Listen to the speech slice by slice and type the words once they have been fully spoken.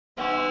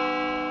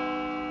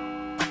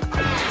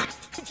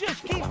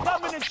just keep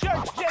coming to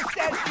church just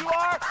as you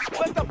are,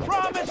 but the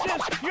promise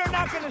is you're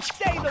not going to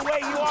stay the way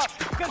you are,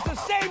 because the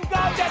same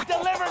God that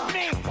delivered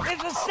me is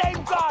the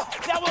same God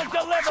that will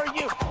deliver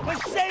you. The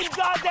same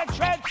God that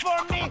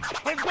transformed me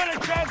is going to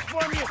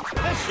transform you.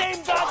 The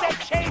same God that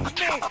changed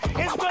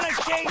me is going to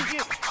change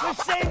you. The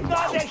same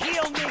God that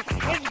healed me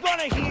is going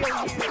to heal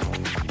you.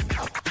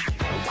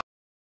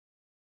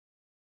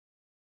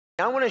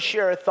 I want to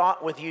share a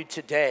thought with you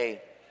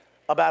today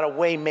about a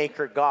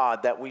waymaker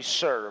God that we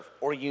serve,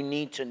 or you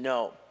need to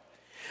know.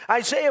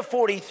 Isaiah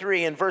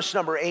 43 in verse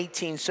number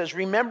 18 says,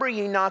 "Remember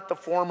ye not the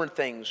former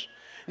things,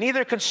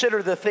 neither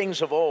consider the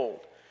things of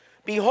old.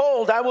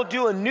 Behold, I will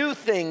do a new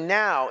thing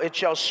now, it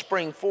shall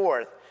spring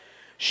forth.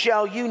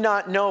 Shall you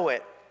not know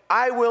it?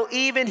 I will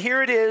even,"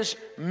 here it is,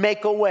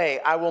 "make a way."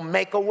 I will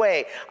make a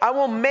way. I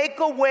will make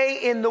a way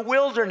in the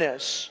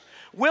wilderness.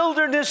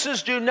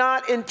 Wildernesses do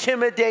not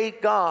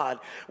intimidate God.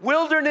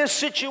 Wilderness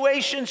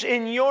situations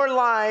in your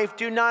life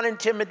do not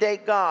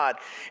intimidate God.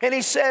 And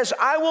he says,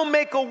 I will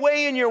make a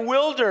way in your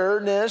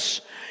wilderness,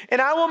 and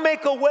I will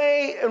make a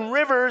way in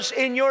rivers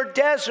in your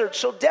desert.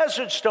 So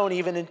deserts don't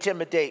even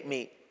intimidate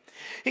me.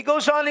 He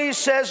goes on and he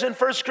says in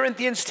 1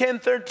 Corinthians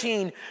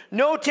 10:13,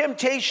 "No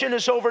temptation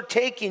is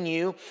overtaking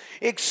you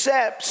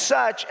except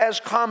such as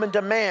common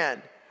to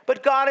man.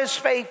 But God is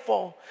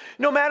faithful.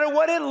 No matter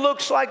what it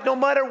looks like, no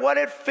matter what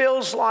it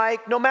feels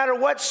like, no matter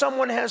what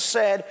someone has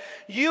said,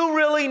 you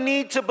really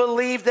need to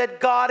believe that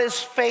God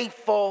is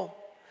faithful.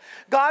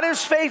 God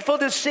is faithful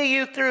to see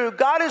you through.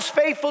 God is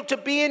faithful to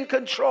be in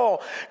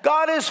control.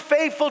 God is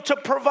faithful to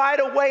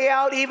provide a way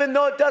out even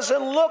though it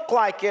doesn't look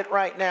like it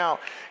right now.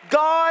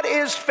 God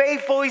is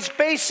faithful. He's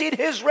basing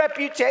his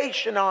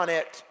reputation on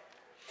it."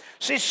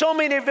 See, so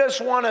many of us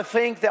want to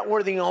think that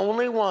we're the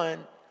only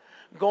one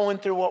going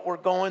through what we're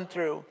going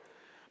through.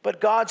 But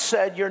God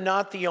said, you're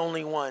not the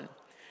only one.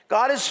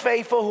 God is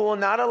faithful, who will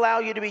not allow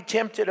you to be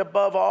tempted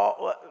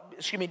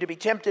to be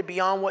tempted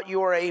beyond what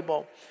you are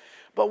able.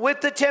 But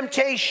with the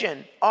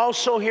temptation,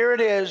 also here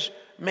it is,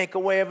 make a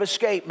way of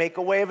escape, make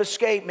a way of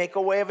escape, make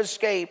a way of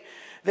escape,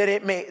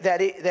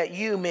 that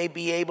you may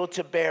be able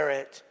to bear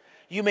it.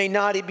 You may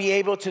not be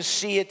able to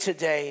see it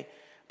today,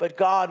 but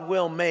God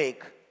will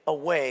make a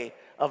way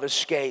of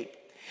escape.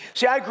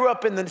 See, I grew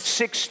up in the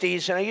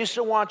 60s, and I used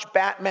to watch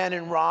Batman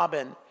and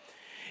Robin.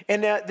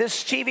 And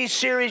this TV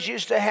series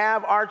used to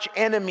have arch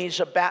enemies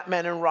of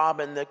Batman and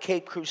Robin, the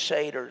Caped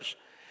Crusaders.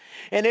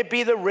 And it'd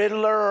be the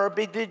Riddler or it'd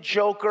be the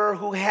Joker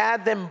who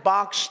had them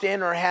boxed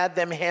in or had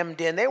them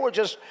hemmed in. They were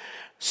just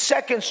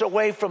seconds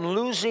away from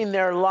losing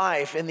their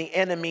life and the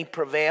enemy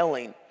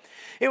prevailing.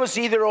 It was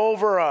either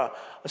over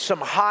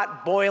some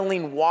hot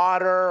boiling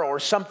water or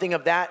something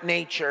of that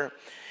nature.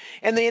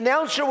 And the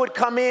announcer would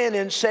come in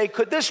and say,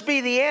 could this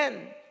be the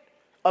end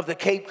of the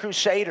Caped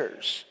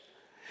Crusaders?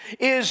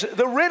 Is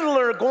the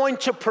Riddler going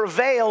to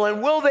prevail,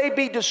 and will they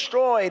be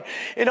destroyed,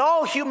 and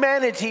all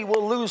humanity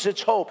will lose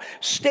its hope?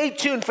 Stay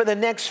tuned for the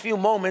next few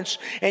moments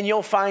and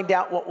you'll find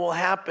out what will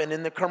happen.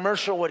 And the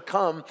commercial would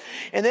come,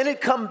 and then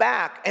it'd come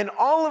back, and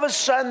all of a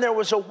sudden there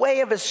was a way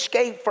of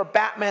escape for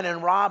Batman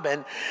and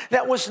Robin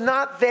that was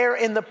not there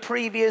in the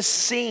previous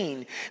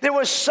scene. There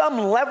was some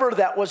lever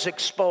that was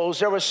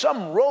exposed. There was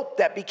some rope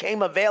that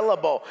became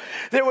available.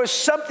 There was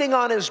something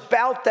on his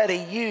belt that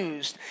he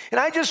used. And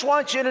I just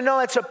want you to know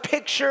it's a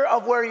picture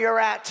of where you're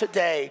at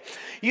today.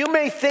 You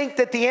may think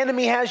that the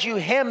enemy has you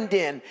hemmed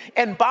in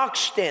and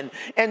boxed in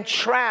and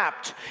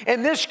trapped,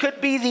 and this could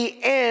be the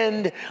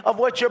end of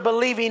what you're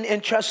believing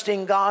and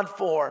trusting God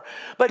for.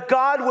 But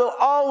God will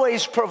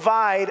always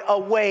provide a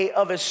way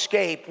of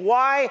escape.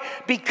 Why?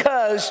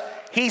 Because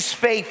he's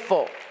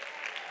faithful.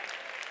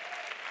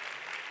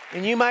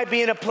 And you might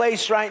be in a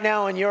place right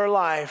now in your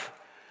life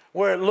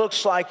where it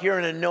looks like you're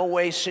in a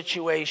no-way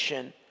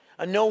situation,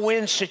 a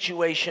no-win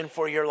situation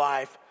for your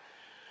life.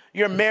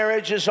 Your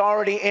marriage has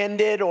already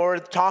ended, or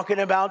talking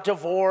about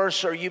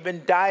divorce, or you've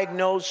been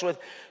diagnosed with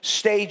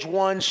stage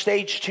 1,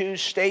 stage 2,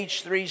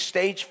 stage 3,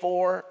 stage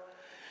 4.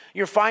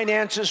 Your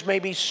finances may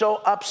be so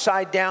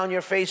upside down,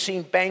 you're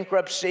facing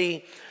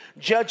bankruptcy.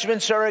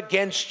 Judgments are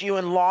against you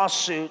and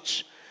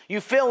lawsuits.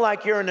 You feel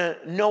like you're in a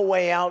no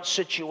way out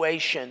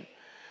situation.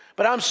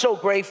 But I'm so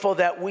grateful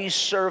that we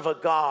serve a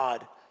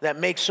God that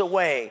makes a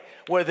way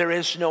where there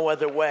is no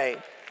other way.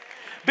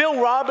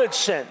 Bill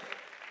Robinson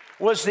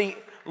was the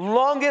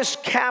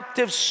longest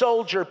captive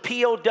soldier,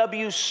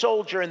 POW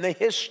soldier in the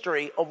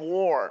history of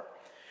war.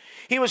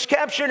 He was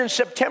captured on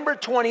September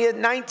 20th,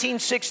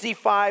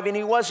 1965, and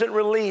he wasn't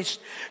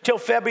released till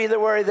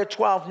February the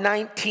 12th,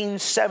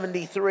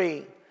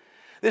 1973.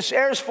 This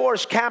Air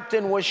Force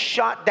captain was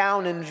shot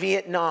down in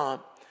Vietnam,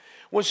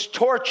 was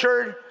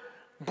tortured,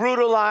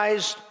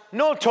 brutalized,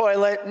 no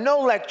toilet,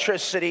 no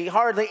electricity,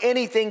 hardly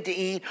anything to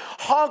eat,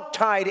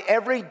 hogtied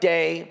every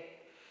day,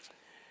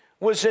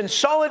 was in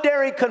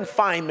solitary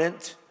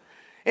confinement,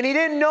 and he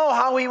didn't know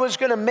how he was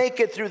going to make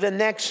it through the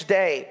next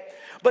day.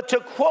 But to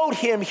quote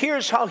him,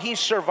 here's how he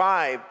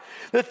survived.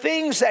 The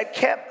things that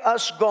kept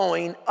us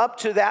going up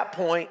to that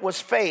point was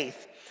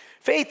faith.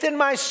 Faith in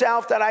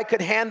myself that I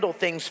could handle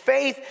things.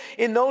 Faith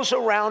in those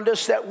around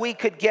us that we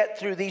could get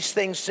through these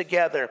things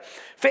together.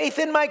 Faith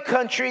in my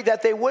country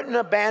that they wouldn't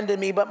abandon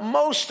me. But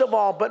most of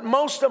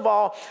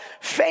all,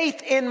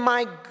 faith in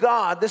my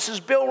God. This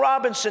is Bill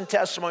Robinson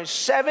testimony.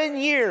 7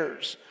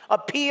 years, a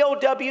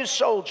POW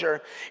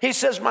soldier. He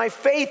says, my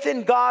faith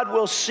in God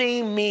will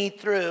see me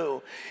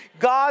through.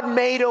 God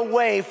made a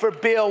way for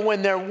Bill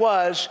when there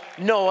was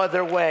no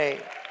other way.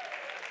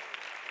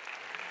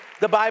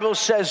 The Bible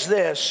says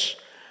this,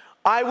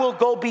 I will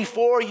go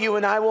before you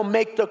and I will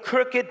make the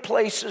crooked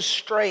places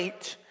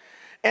straight,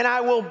 and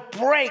I will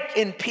break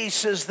in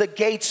pieces the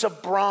gates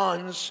of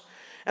bronze,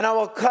 and I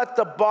will cut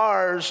the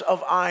bars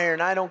of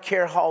iron. I don't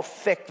care how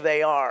thick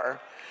they are.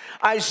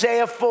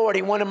 Isaiah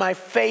 40, one of my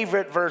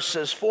favorite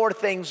verses, 4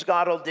 things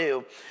God will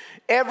do.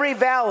 Every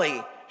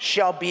valley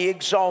shall be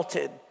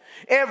exalted.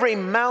 Every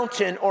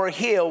mountain or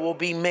hill will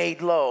be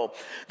made low.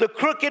 The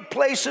crooked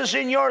places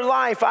in your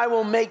life I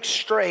will make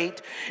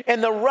straight,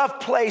 and the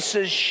rough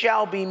places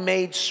shall be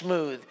made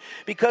smooth,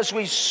 because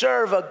we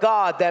serve a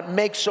God that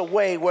makes a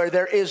way where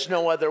there is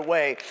no other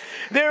way.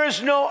 There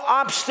is no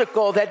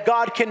obstacle that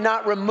God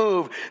cannot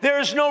remove. There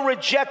is no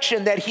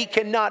rejection that he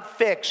cannot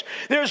fix.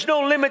 There's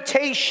no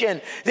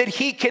limitation that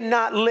he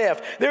cannot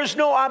lift. There's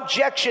no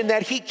objection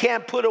that he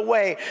can't put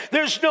away.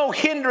 There's no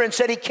hindrance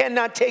that he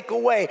cannot take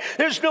away.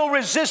 There's no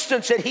resistance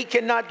that he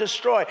cannot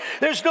destroy.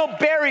 There's no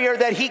barrier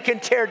that he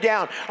can tear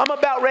down. I'm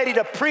about ready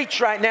to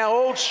preach right now,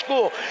 old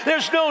school.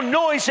 There's no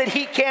noise that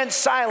he can't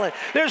silence.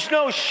 There's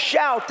no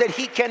shout that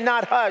he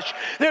cannot hush.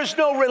 There's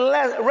no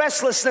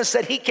restlessness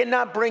that he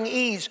cannot bring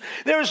ease.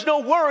 There's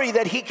no worry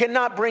that he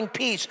cannot bring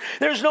peace.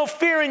 There's no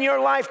fear in your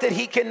life that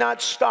he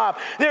cannot stop.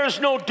 There's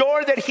no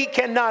door that he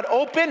cannot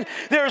open.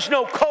 There's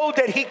no code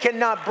that he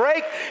cannot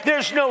break.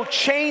 There's no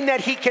chain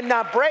that he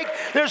cannot break.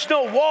 There's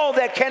no wall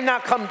that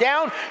cannot come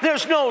down.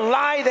 There's no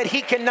lie that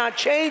he cannot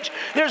change.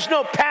 There's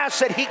no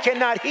past that he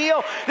cannot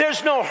heal.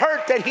 There's no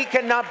hurt that he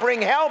cannot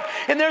bring help.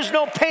 And there's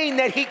no pain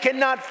that he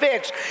cannot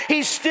fix.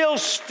 He still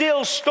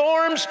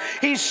storms.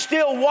 He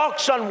still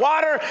walks on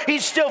water. He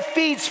still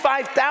feeds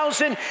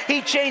 5,000.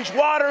 He changed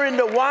water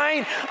into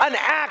wine. An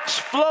axe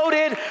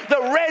floated.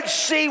 The Red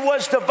Sea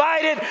was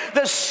divided.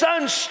 The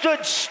sun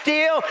stood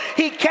still.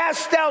 He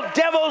cast out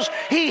devils.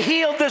 He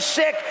healed the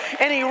sick.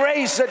 And he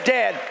raised the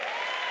dead.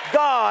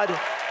 God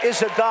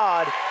is a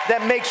God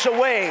that makes a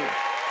way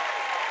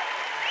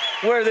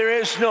where there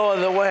is no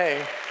other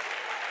way.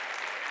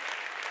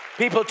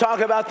 People talk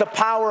about the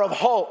power of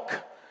Hulk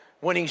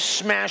when he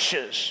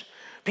smashes.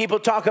 People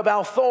talk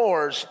about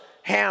Thor's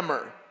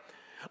hammer.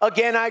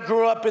 Again, I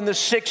grew up in the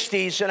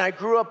 60s, and I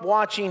grew up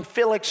watching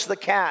Felix the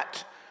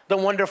cat, the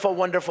wonderful,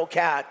 wonderful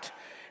cat,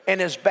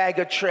 and his bag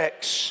of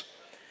tricks.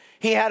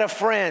 He had a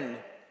friend,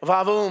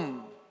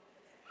 Vavoom.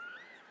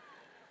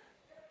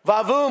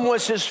 Vavoom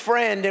was his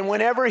friend, and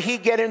whenever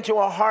he'd get into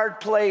a hard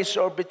place,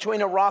 or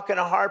between a rock and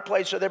a hard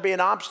place, or there'd be an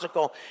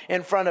obstacle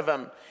in front of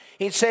him,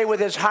 he'd say with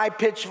his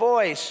high-pitched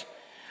voice,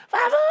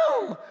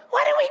 Vavoom,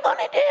 what are we going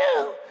to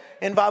do?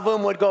 And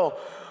Vavoom would go,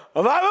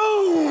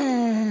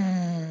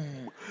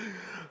 Vavoom,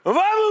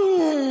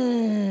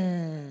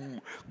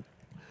 Vavoom,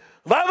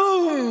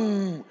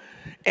 Vavoom.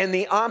 And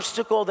the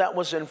obstacle that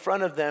was in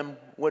front of them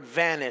would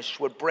vanish,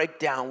 would break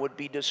down, would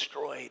be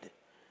destroyed.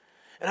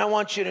 And I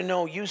want you to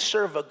know, you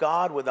serve a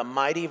God with a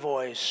mighty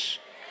voice.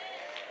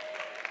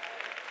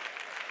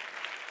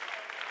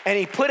 And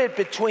he put it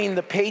between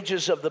the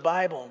pages of the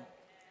Bible.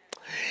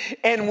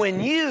 And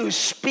when you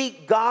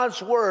speak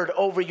God's word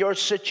over your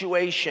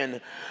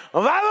situation,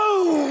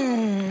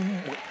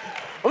 Vavoom,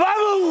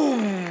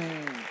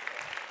 Vavoom,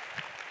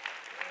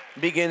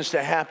 begins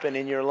to happen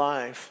in your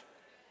life.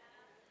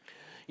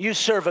 You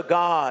serve a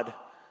God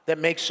that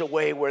makes a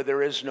way where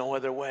there is no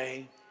other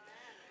way.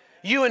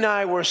 You and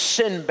I were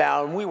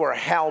sin-bound. We were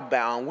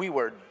hell-bound. We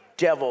were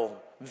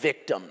devil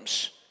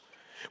victims.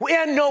 We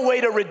had no way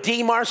to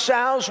redeem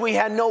ourselves. We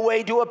had no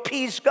way to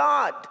appease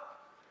God.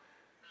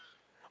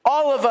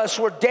 All of us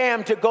were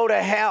damned to go to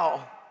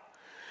hell.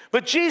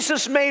 But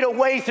Jesus made a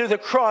way through the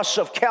cross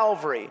of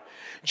Calvary.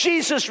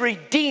 Jesus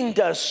redeemed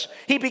us.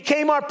 He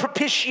became our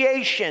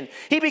propitiation.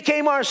 He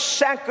became our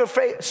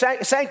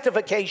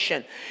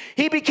sanctification.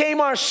 He became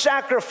our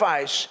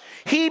sacrifice.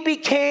 He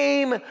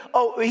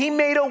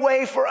made a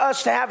way for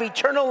us to have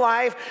eternal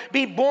life,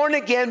 be born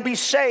again, be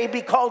saved,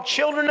 be called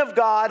children of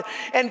God,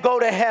 and go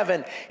to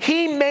heaven.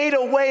 He made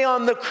a way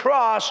on the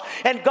cross,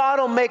 and God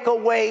will make a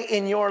way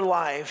in your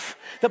life.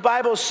 The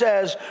Bible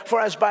says,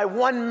 for as by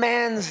one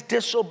man's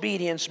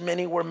disobedience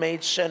many were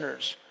made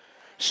sinners,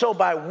 so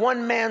by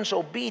one man's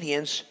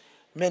obedience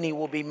many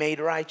will be made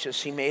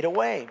righteous. He made a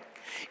way.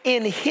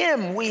 In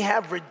him we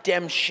have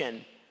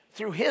redemption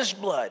through his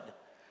blood,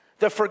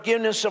 the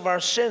forgiveness of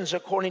our sins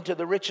according to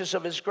the riches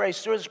of his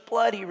grace. Through his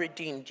blood he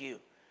redeemed you.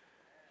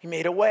 He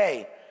made a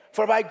way.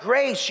 For by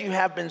grace you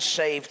have been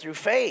saved through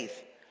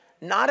faith,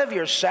 not of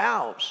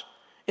yourselves.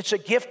 It's a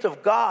gift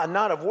of God,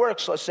 not of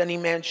works, lest any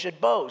man should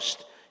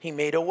boast. He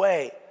made a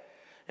way.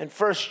 And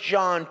 1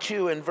 John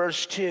 2 and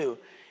verse 2,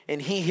 and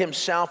he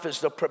himself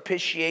is the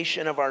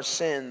propitiation of our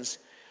sins,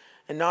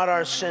 and not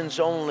our sins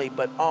only,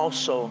 but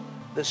also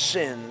the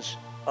sins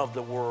of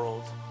the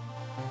world.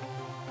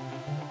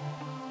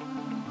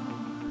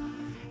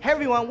 Hey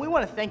everyone, we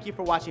want to thank you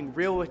for watching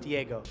Real with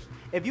Diego.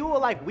 If you would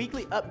like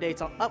weekly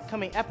updates on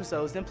upcoming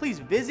episodes, then please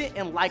visit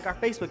and like our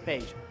Facebook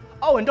page.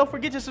 Oh, and don't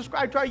forget to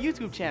subscribe to our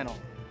YouTube channel.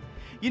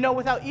 You know,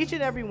 without each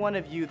and every one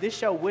of you, this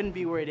show wouldn't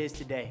be where it is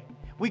today.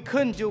 We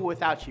couldn't do it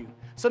without you.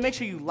 So make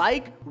sure you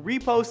like,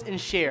 repost,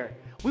 and share.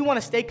 We want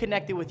to stay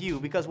connected with you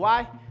because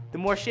why? The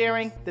more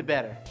sharing, the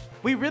better.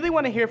 We really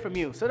want to hear from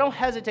you, so don't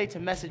hesitate to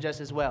message us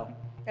as well.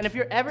 And if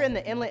you're ever in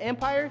the Inland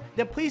Empire,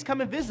 then please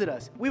come and visit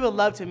us. We would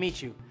love to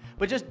meet you.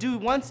 But just do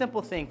one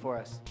simple thing for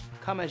us.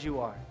 Come as you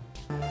are.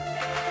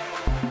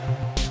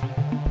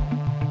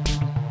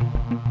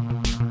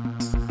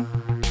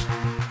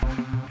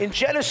 In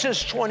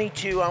Genesis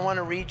 22, I want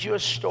to read you a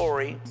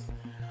story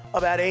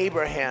about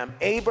Abraham.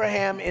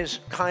 Abraham is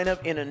kind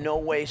of in a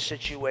no-way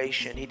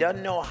situation. He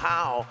doesn't know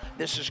how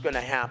this is going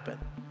to happen.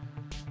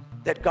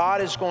 That God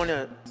is going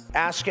to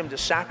ask him to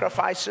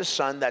sacrifice his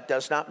son. That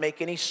does not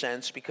make any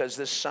sense because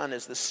this son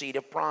is the seed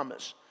of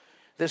promise.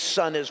 This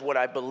son is what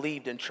I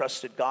believed and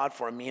trusted God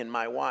for, me and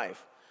my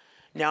wife.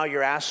 Now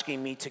you're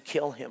asking me to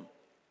kill him.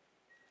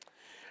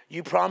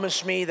 You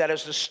promised me that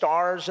as the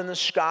stars in the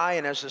sky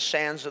and as the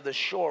sands of the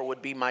shore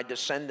would be my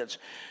descendants.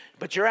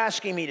 But you're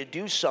asking me to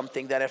do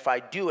something that if I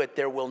do it,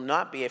 there will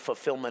not be a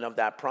fulfillment of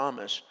that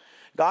promise.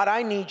 God,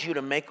 I need you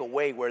to make a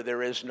way where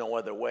there is no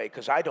other way,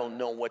 because I don't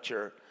know what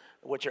you're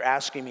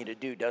asking me to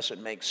do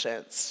doesn't make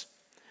sense.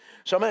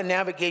 So I'm going to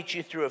navigate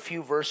you through a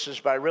few verses,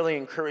 but I really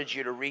encourage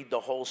you to read the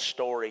whole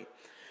story.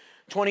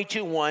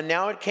 22:1,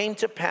 now it came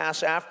to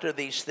pass after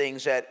these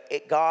things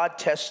that God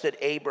tested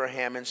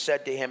Abraham and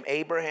said to him,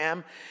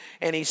 Abraham,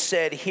 and he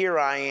said, here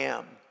I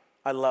am.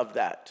 I love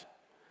that.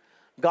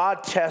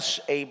 God tests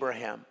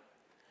Abraham.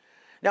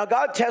 Now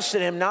God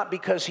tested him not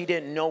because he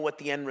didn't know what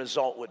the end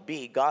result would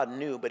be. God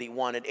knew, but he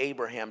wanted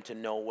Abraham to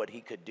know what he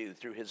could do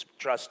through his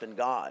trust in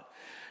God.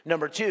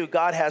 Number two,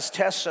 God has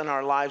tests in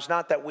our lives,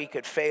 not that we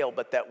could fail,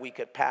 but that we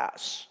could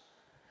pass.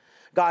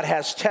 God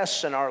has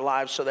tests in our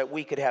lives so that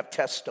we could have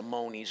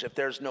testimonies. If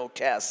there's no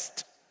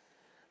test,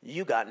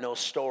 you got no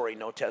story,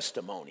 no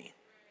testimony.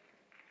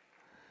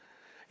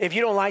 If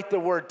you don't like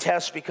the word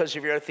test because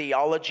of your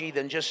theology,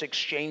 then just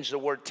exchange the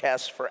word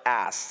test for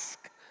ask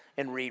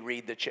and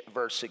reread the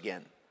verse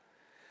again.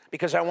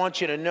 Because I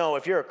want you to know,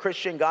 if you're a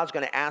Christian, God's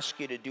going to ask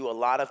you to do a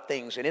lot of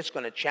things, and it's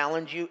going to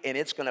challenge you, and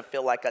it's going to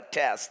feel like a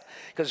test,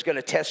 because it's going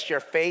to test your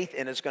faith,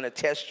 and it's going to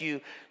test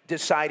you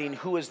deciding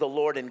who is the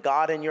Lord and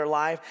God in your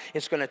life.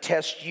 It's going to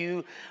test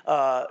you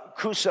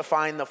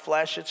crucifying the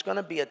flesh. It's going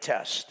to be a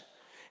test.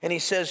 And he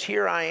says,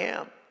 here I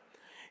am.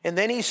 And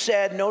then he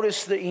said,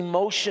 notice the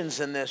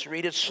emotions in this.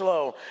 Read it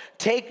slow.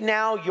 Take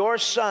now your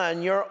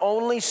son, your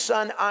only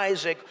son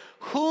Isaac,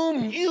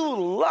 whom you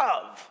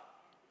love.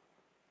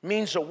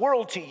 Means the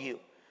world to you.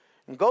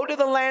 And go to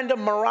the land of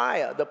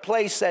Moriah, the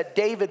place that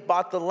David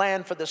bought the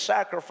land for the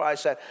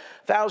sacrifice that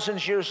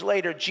thousands of years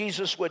later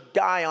Jesus would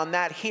die on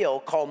that hill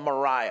called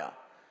Moriah.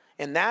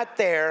 And that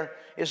there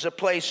is the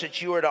place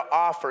that you are to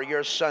offer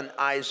your son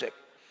Isaac.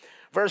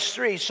 Verse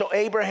 3, so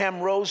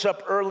Abraham rose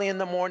up early in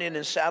the morning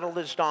and saddled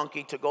his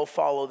donkey to go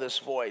follow this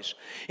voice.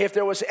 If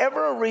there was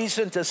ever a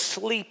reason to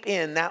sleep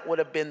in, that would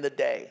have been the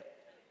day.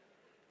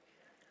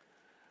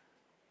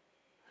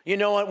 You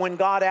know what? When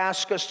God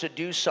asks us to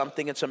do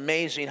something, it's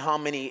amazing how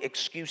many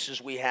excuses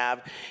we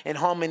have and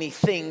how many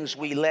things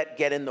we let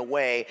get in the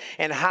way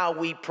and how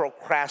we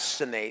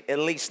procrastinate. At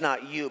least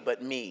not you,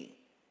 but me.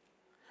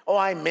 Oh,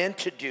 I meant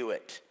to do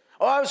it.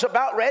 Oh, I was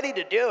about ready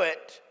to do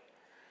it.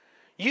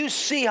 You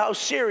see how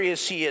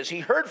serious he is.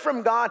 He heard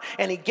from God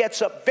and he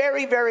gets up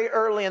very, very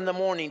early in the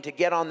morning to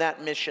get on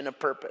that mission of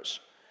purpose.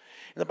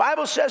 And the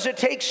Bible says it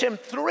takes him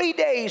 3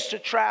 days to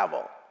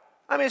travel.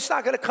 I mean, it's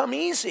not going to come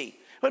easy.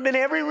 There would have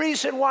been every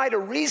reason why to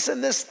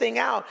reason this thing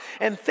out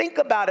and think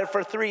about it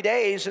for 3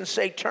 days and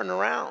say, turn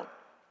around.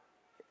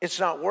 It's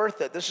not worth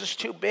it. This is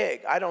too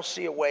big. I don't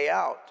see a way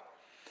out.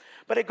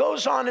 But it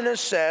goes on and it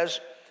says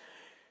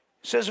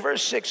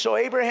verse 6, so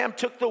Abraham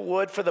took the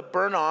wood for the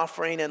burnt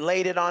offering and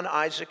laid it on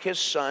Isaac his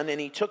son, and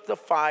he took the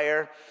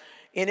fire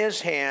in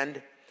his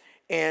hand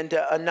and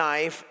a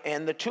knife,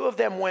 and the two of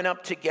them went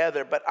up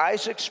together. But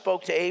Isaac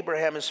spoke to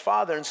Abraham his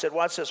father and said,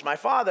 what's this? My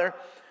father.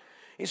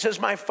 He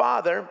says, my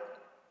father.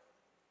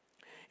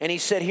 And he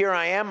said, here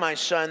I am, my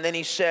son. Then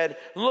he said,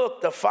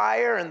 look, the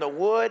fire and the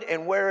wood,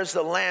 and where is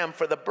the lamb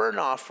for the burnt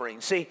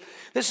offering? See,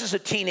 this is a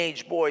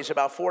teenage boy. He's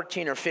about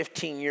 14 or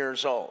 15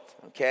 years old,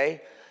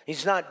 okay?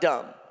 He's not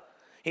dumb.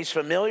 He's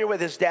familiar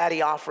with his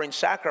daddy offering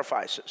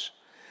sacrifices.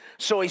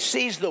 So he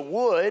sees the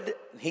wood,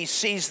 he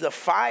sees the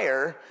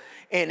fire,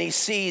 and he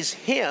sees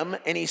him,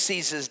 and he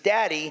sees his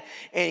daddy,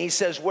 and he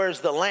says, where's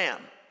the lamb?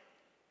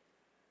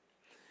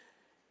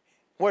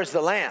 Where's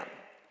the lamb?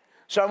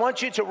 So I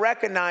want you to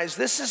recognize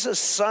this is a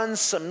son's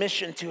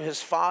submission to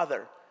his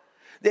father.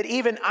 That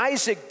even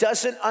Isaac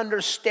doesn't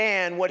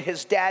understand what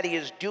his daddy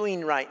is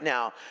doing right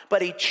now,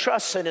 but he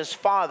trusts in his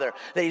father.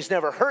 That he's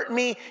never hurt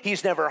me,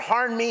 he's never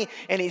harmed me,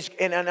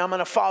 and I'm going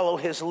to follow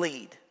his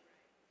lead.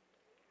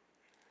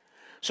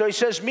 So he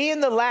says, me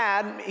and the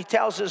lad, he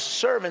tells his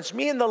servants,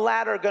 me and the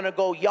lad are going to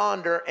go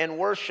yonder and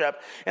worship.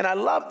 And I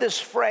love this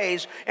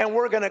phrase, and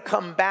we're going to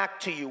come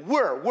back to you.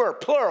 We're,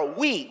 plural,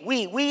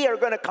 we are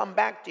going to come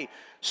back to you.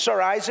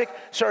 Sir Isaac,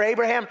 Sir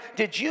Abraham,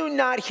 did you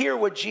not hear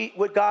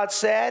what God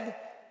said?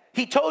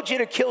 He told you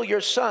to kill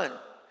your son.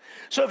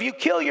 So if you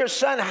kill your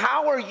son,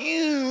 how are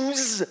you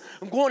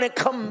going to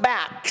come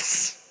back?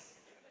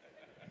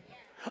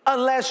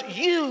 Unless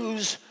you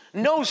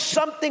know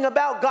something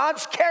about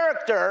God's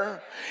character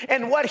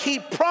and what he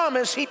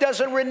promised he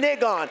doesn't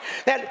renege on.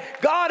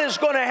 That God is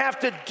going to have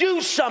to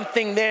do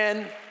something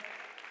then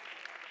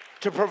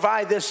to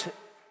provide this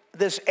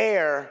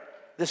heir,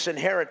 this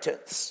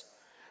inheritance.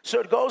 So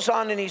it goes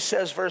on and he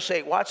says, verse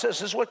 8, watch this.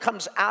 This is what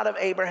comes out of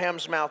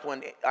Abraham's mouth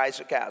when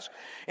Isaac asked.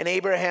 And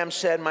Abraham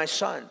said, my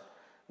son,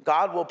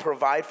 God will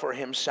provide for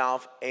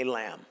himself a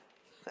lamb.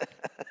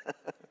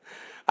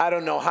 I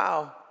don't know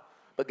how,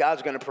 but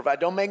God's going to provide.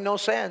 Don't make no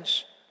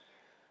sense,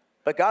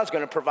 but God's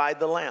going to provide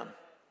the lamb.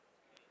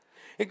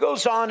 It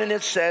goes on and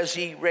it says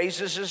he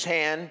raises his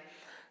hand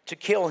to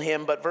kill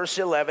him. But verse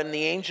 11,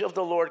 the angel of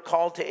the Lord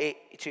called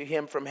to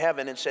him from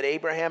heaven and said,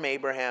 Abraham,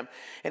 Abraham.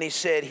 And he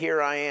said,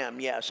 here I am.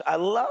 Yes. I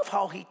love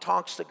how he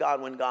talks to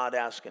God when God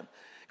asks him.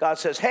 God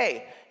says,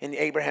 hey. And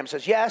Abraham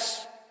says,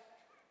 yes.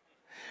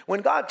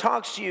 When God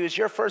talks to you, is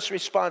your first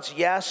response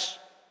yes,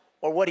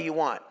 or what do you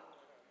want?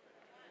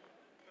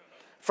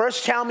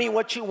 First tell me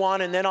what you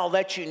want, and then I'll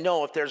let you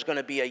know if there's going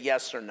to be a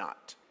yes or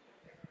not.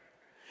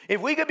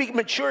 If we could be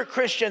mature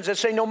Christians and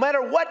say, no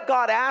matter what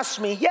God asks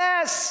me,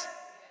 yes.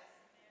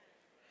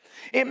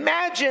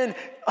 Imagine,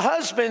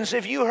 husbands,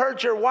 if you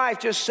heard your wife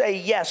just say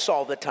yes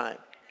all the time.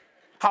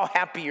 How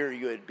happier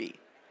you would be.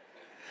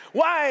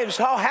 Wives,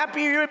 how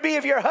happier you would be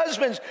if your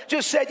husbands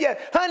just said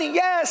yes. Honey,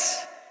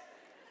 yes.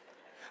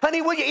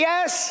 Honey, will you?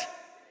 Yes.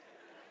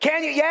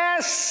 Can you?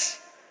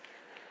 Yes.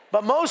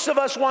 But most of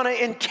us want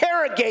to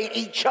interrogate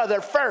each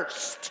other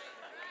first.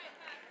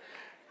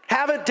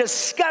 Have a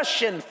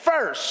discussion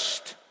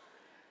first.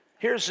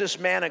 Here's this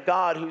man of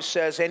God who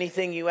says,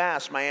 anything you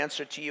ask, my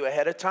answer to you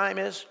ahead of time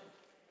is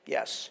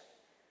yes.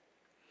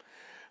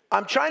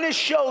 I'm trying to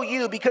show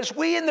you, because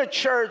we in the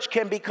church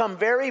can become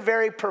very,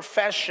 very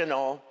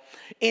professional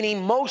in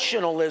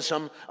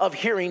emotionalism of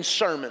hearing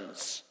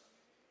sermons.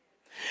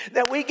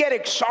 That we get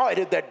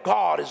excited that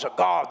God is a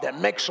God that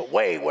makes a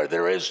way where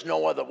there is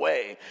no other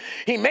way.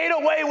 He made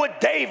a way with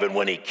David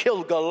when he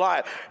killed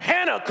Goliath.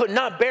 Hannah could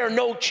not bear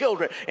no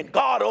children, and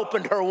God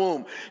opened her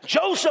womb.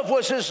 Joseph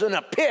was in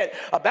a pit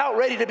about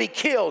ready to be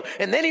killed,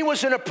 and then he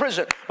was in a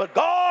prison. But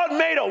God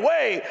made a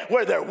way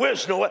where there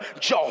was no way.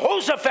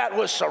 Jehoshaphat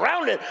was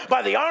surrounded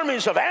by the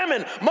armies of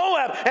Ammon,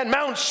 Moab, and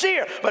Mount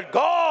Seir. But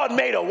God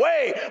made a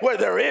way where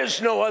there is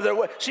no other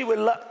way. See, we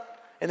love.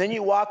 And then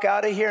you walk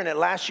out of here and it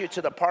lasts you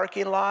to the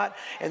parking lot,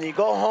 and you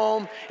go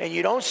home and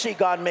you don't see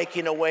God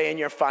making a way in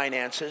your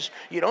finances.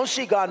 You don't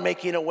see God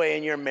making a way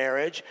in your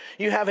marriage.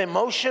 You have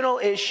emotional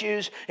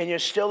issues and you're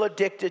still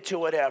addicted to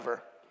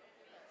whatever.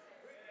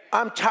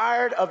 I'm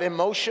tired of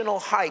emotional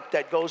hype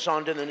that goes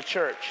on in the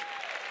church.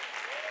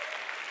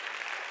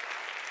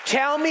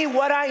 Tell me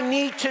what I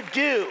need to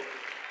do.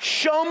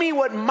 Show me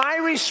what my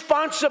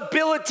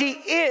responsibility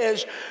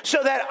is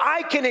so that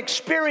I can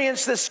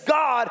experience this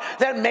God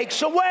that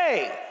makes a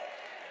way.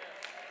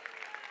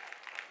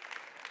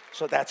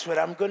 So that's what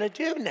I'm going to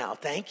do now.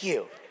 Thank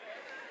you.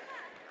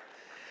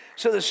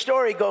 So the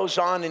story goes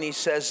on and he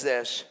says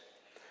this.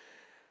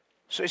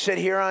 So he said,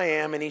 here I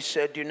am. And he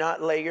said, do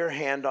not lay your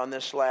hand on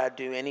this lad,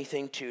 do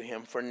anything to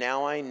him. For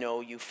now I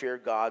know you fear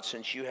God,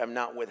 since you have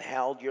not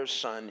withheld your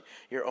son,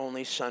 your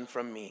only son,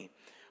 from me.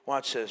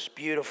 Watch this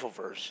beautiful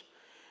verse.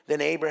 Then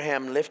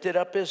Abraham lifted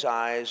up his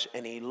eyes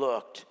and he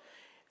looked.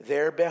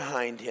 There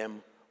behind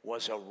him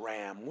was a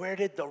ram. Where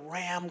did the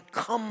ram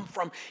come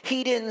from?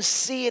 He didn't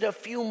see it a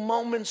few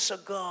moments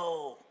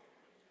ago.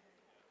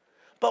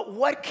 But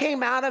what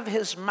came out of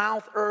his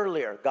mouth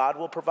earlier? God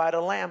will provide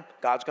a lamb.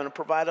 God's going to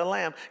provide a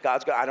lamb.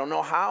 I don't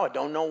know how, I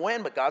don't know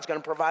when, but God's going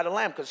to provide a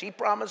lamb because he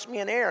promised me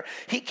an heir.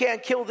 He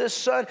can't kill this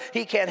son.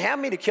 He can't have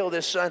me to kill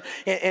this son.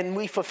 And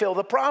we fulfill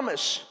the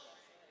promise.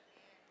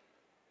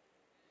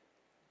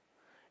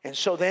 And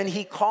so then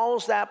he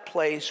calls that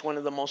place one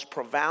of the most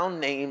profound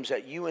names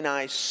that you and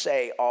I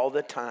say all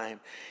the time.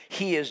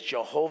 He is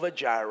Jehovah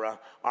Jireh,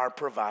 our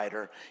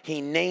provider.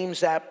 He names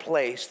that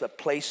place the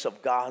place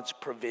of God's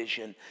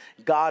provision.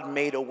 God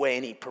made a way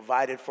and he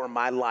provided for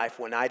my life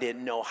when I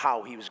didn't know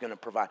how he was going to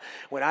provide.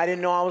 When I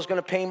didn't know I was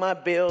going to pay my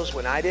bills.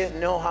 When I didn't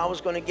know how I was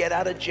going to get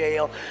out of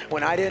jail.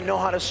 When I didn't know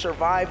how to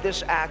survive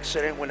this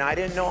accident. When I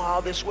didn't know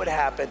how this would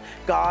happen.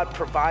 God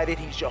provided.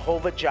 He's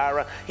Jehovah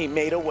Jireh. He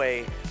made a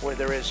way where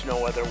there is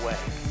no other way.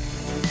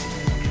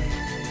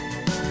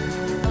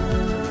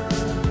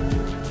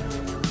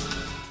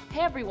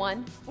 Hey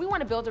everyone, we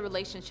want to build a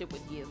relationship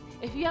with you.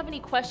 If you have any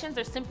questions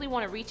or simply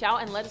want to reach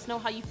out and let us know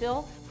how you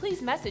feel,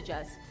 please message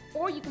us.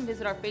 Or you can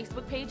visit our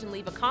Facebook page and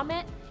leave a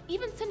comment,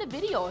 even send a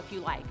video if you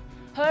like.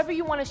 However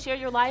you want to share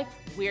your life,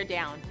 we're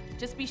down.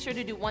 Just be sure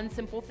to do one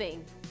simple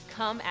thing: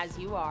 come as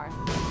you are.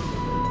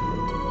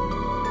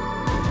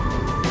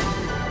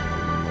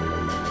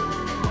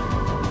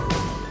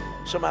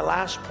 So my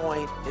last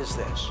point is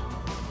this.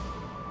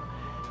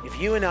 If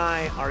you and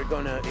I are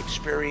going to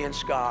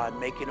experience God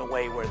making a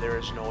way where there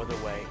is no other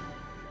way,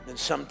 then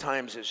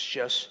sometimes it's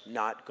just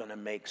not going to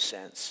make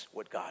sense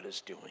what God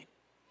is doing.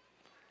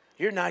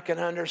 You're not going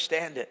to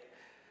understand it.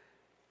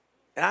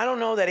 And I don't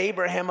know that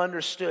Abraham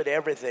understood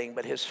everything,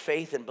 but his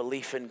faith and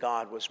belief in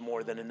God was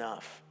more than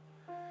enough.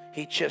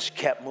 He just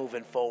kept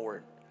moving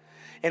forward.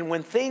 And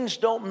when things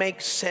don't make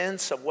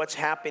sense of what's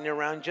happening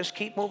around, just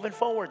keep moving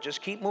forward.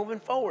 Just keep moving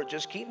forward.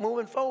 Just keep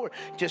moving forward.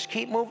 Just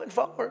keep moving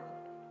forward.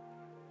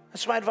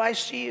 That's my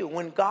advice to you.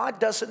 When God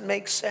doesn't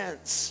make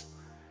sense,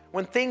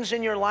 when things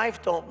in your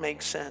life don't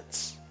make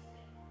sense,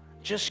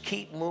 just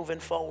keep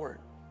moving forward.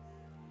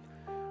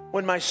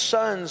 When my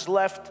sons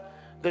left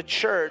the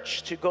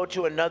church to go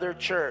to another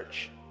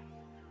church,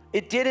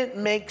 it didn't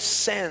make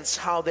sense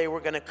how they were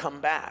going to come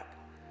back.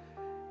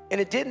 And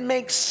it didn't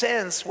make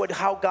sense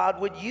how God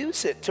would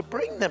use it to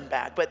bring them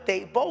back. But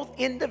they both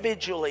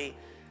individually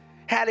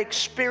had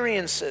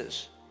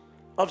experiences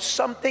of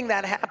something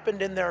that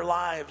happened in their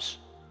lives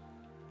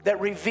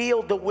that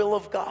revealed the will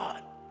of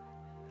God.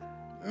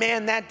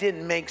 Man, that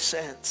didn't make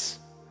sense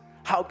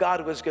how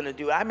God was going to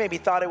do it. I maybe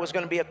thought it was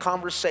going to be a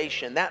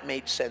conversation. That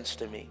made sense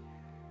to me.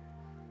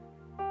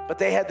 But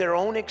they had their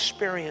own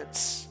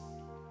experience.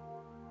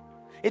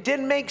 It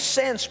didn't make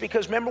sense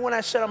because remember when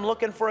I said I'm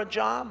looking for a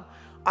job?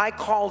 I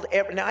called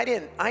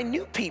I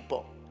knew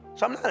people.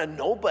 So I'm not a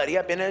nobody.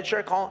 I've been in a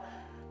church call.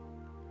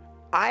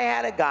 I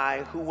had a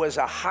guy who was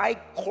a high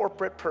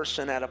corporate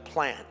person at a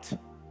plant.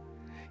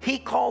 He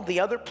called the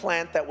other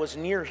plant that was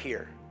near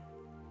here.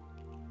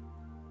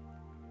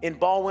 In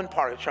Baldwin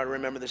Park, I'm trying to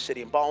remember the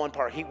city. In Baldwin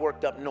Park, he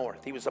worked up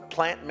north. He was a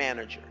plant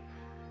manager.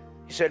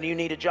 He said, "Do you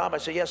need a job?" I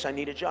said, "Yes, I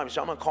need a job." He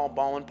said, "I'm going to call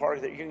Baldwin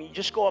Park. You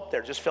just go up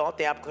there. Just fill out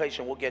the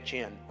application. We'll get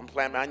you in."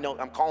 I know.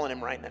 I'm calling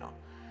him right now.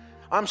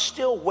 I'm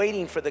still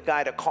waiting for the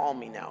guy to call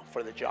me now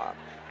for the job.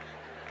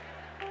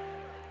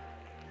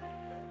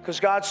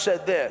 Because God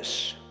said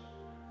this,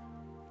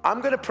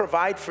 I'm going to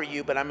provide for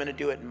you, but I'm going to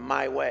do it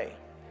my way.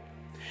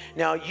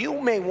 Now,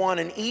 you may want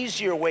an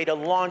easier way to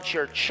launch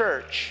your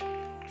church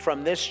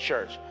from this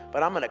church,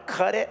 but I'm going to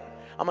cut it.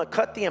 I'm going to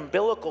cut the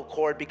umbilical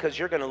cord because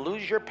you're going to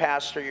lose your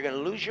pastor. You're going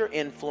to lose your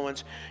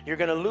influence. You're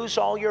going to lose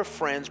all your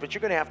friends, but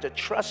you're going to have to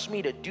trust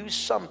me to do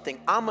something.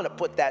 I'm going to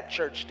put that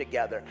church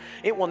together.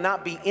 It will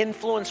not be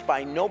influenced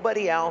by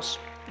nobody else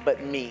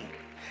but me.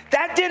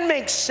 That didn't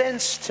make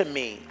sense to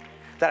me,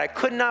 that I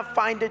could not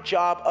find a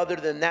job other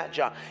than that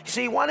job. You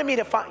see, he wanted me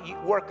to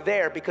work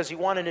there because he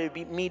wanted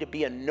me to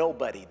be a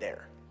nobody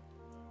there.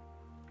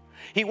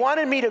 He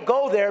wanted me to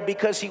go there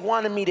because he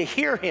wanted me to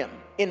hear him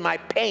in my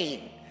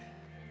pain.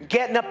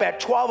 Getting up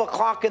at 12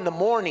 o'clock in the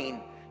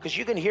morning, because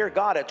you can hear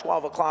God at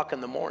 12 o'clock in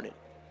the morning.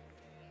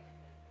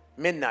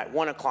 Midnight,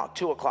 1 o'clock,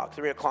 2 o'clock,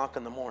 3 o'clock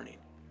in the morning.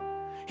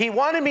 He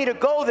wanted me to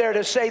go there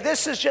to say,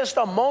 this is just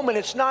a moment,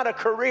 it's not a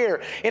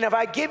career. And if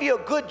I give you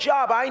a good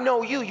job, I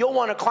know you'll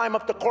want to climb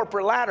up the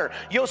corporate ladder.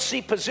 You'll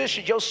see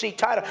position, you'll see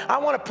title. I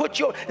want to put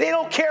you, they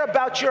don't care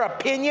about your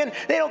opinion.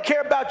 They don't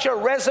care about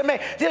your resume.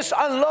 Just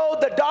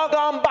unload the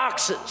doggone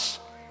boxes.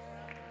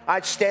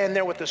 I'd stand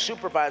there with the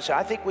supervisor.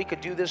 I think we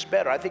could do this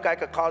better. I think I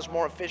could cause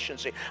more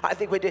efficiency. I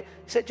think we did.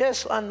 He said,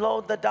 just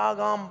unload the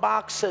doggone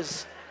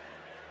boxes.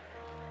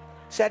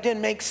 So that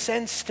didn't make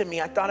sense to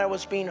me. I thought I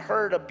was being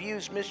hurt,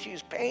 abused,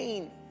 misused,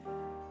 pain.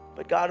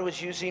 But God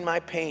was using my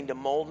pain to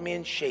mold me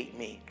and shape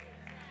me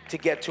to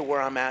get to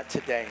where I'm at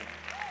today.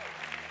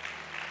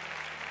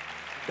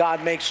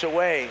 God makes a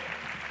way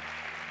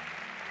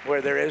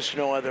where there is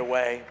no other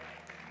way.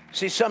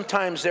 See,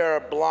 sometimes there are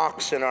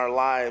blocks in our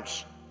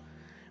lives.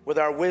 With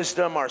our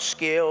wisdom, our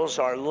skills,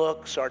 our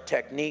looks, our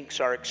techniques,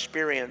 our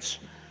experience,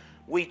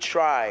 we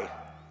try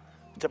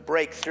to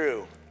break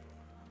through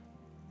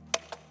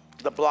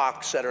the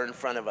blocks that are in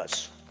front of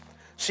us.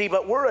 See,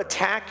 but we're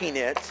attacking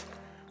it.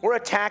 We're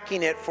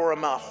attacking it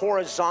from a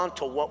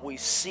horizontal, what we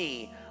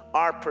see,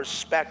 our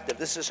perspective.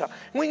 This is how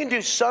we can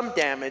do some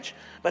damage,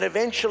 but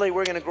eventually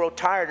we're going to grow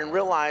tired and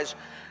realize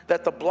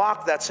that the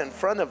block that's in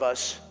front of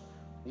us,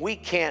 we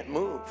can't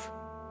move.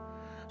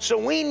 So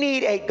we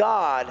need a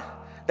God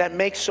that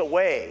makes a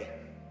way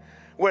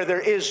where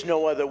there is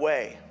no other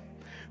way,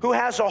 who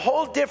has a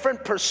whole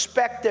different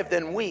perspective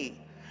than we,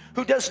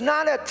 who does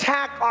not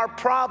attack our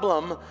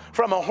problem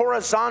from a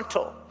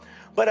horizontal,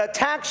 but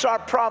attacks our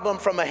problem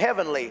from a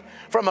heavenly,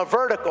 from a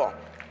vertical.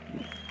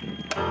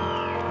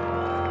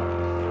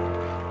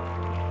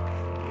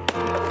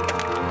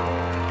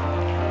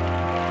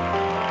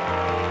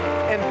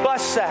 And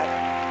busts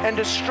that and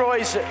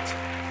destroys it.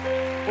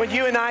 When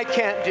you and I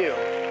can't do,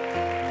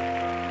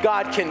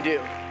 God can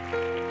do.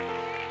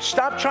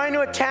 Stop trying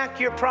to attack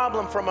your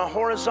problem from a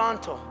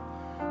horizontal.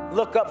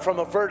 Look up from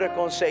a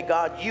vertical and say,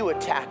 God, you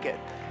attack it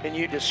and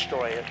you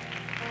destroy it.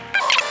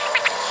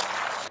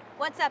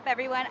 What's up,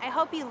 everyone? I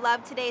hope you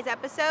loved today's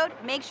episode.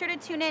 Make sure to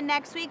tune in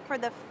next week for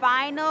the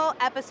final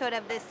episode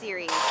of this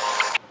series.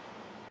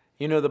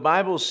 You know, the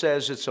Bible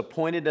says it's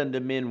appointed unto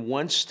men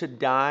once to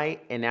die,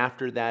 and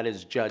after that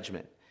is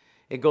judgment.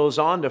 It goes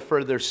on to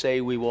further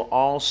say we will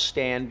all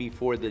stand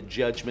before the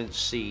judgment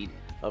seat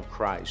of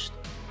Christ.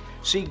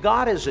 See,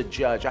 God is a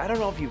judge. I don't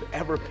know if you've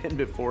ever been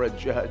before a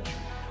judge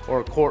or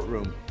a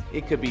courtroom.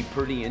 It could be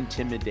pretty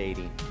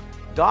intimidating.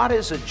 God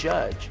is a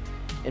judge,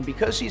 and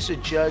because He's a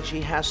judge,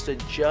 He has to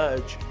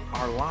judge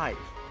our life.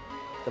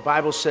 The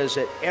Bible says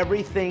that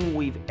everything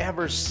we've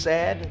ever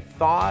said,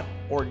 thought,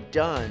 or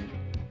done,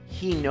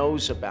 He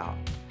knows about.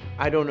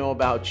 I don't know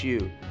about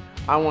you.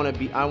 I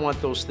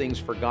want those things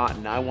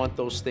forgotten. I want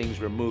those things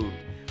removed.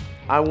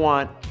 I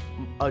want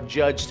a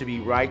judge to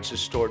be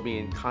righteous toward me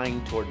and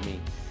kind toward me.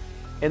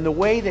 And the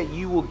way that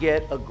you will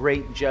get a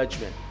great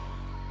judgment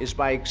is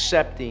by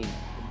accepting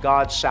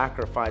God's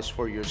sacrifice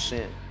for your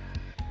sin.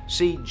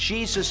 See,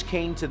 Jesus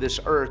came to this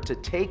earth to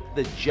take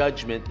the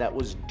judgment that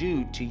was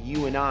due to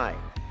you and I,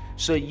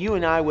 so you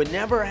and I would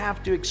never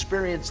have to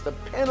experience the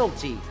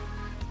penalty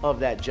of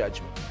that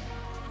judgment.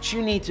 But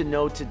you need to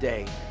know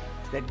today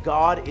that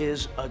God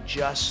is a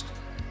just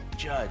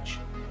judge.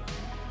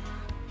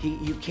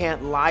 You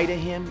can't lie to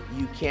Him,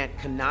 you can't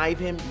connive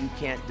Him, you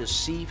can't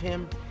deceive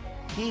Him.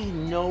 He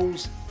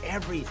knows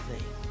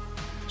everything.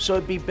 So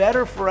it'd be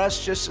better for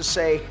us just to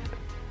say,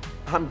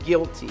 I'm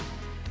guilty.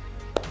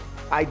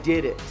 I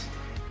did it.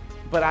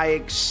 But I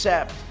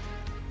accept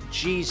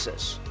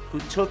Jesus, who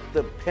took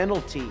the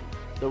penalty,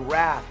 the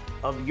wrath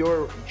of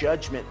your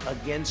judgment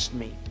against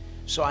me,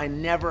 so I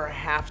never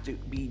have to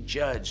be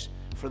judged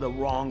for the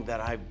wrong that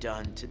I've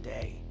done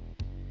today.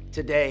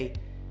 Today,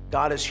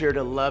 God is here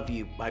to love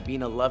you by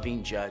being a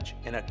loving judge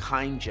and a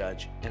kind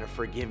judge and a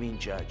forgiving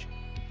judge.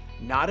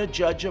 Not a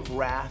judge of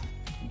wrath,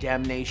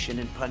 damnation,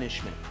 and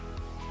punishment.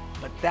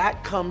 But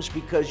that comes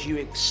because you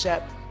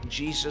accept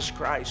Jesus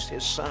Christ,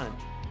 His Son,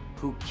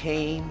 who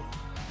came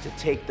to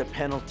take the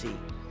penalty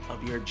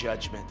of your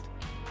judgment.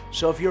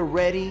 So if you're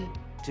ready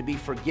to be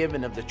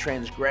forgiven of the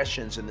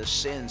transgressions and the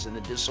sins and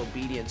the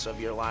disobedience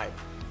of your life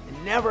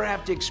and never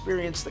have to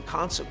experience the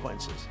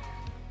consequences,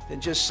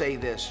 then just say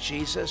this: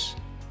 Jesus,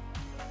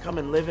 come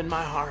and live in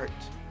my heart.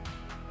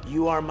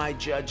 You are my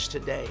judge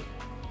today.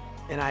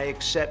 And I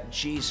accept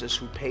Jesus,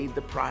 who paid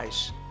the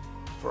price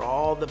for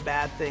all the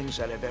bad things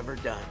that I've ever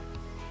done.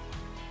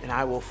 And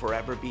I will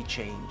forever be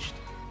changed.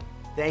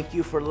 Thank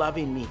you for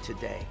loving me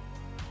today.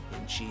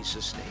 In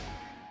Jesus' name.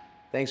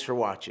 Thanks for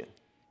watching.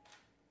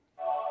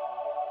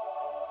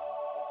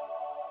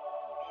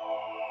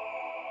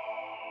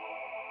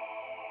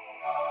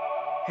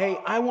 Hey,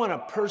 I want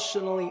to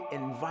personally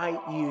invite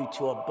you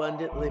to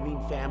Abundant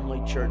Living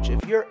Family Church.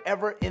 If you're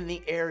ever in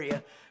the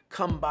area,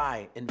 come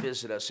by and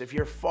visit us. If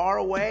you're far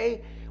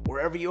away,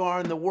 wherever you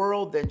are in the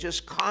world, then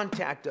just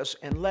contact us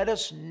and let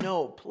us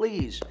know,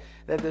 please,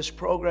 that this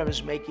program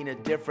is making a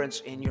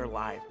difference in your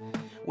life.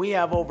 We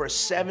have over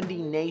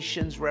 70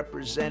 nations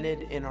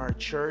represented in our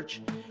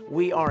church.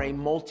 We are a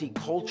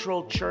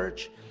multicultural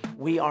church.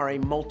 We are a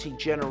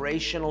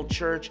multi-generational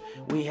church.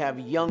 We have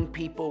young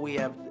people. We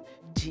have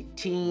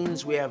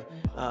teens, we have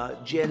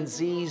Gen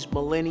Zs,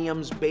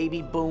 millenniums,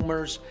 baby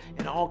boomers,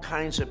 and all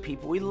kinds of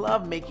people. We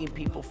love making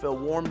people feel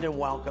warmed and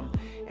welcome,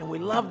 and we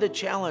love the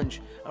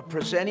challenge of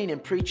presenting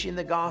and preaching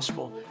the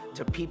gospel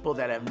to people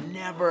that have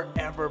never,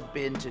 ever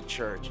been to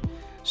church.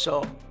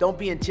 So don't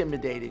be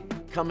intimidated.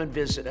 Come and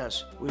visit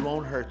us. We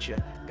won't hurt you.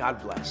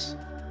 God bless.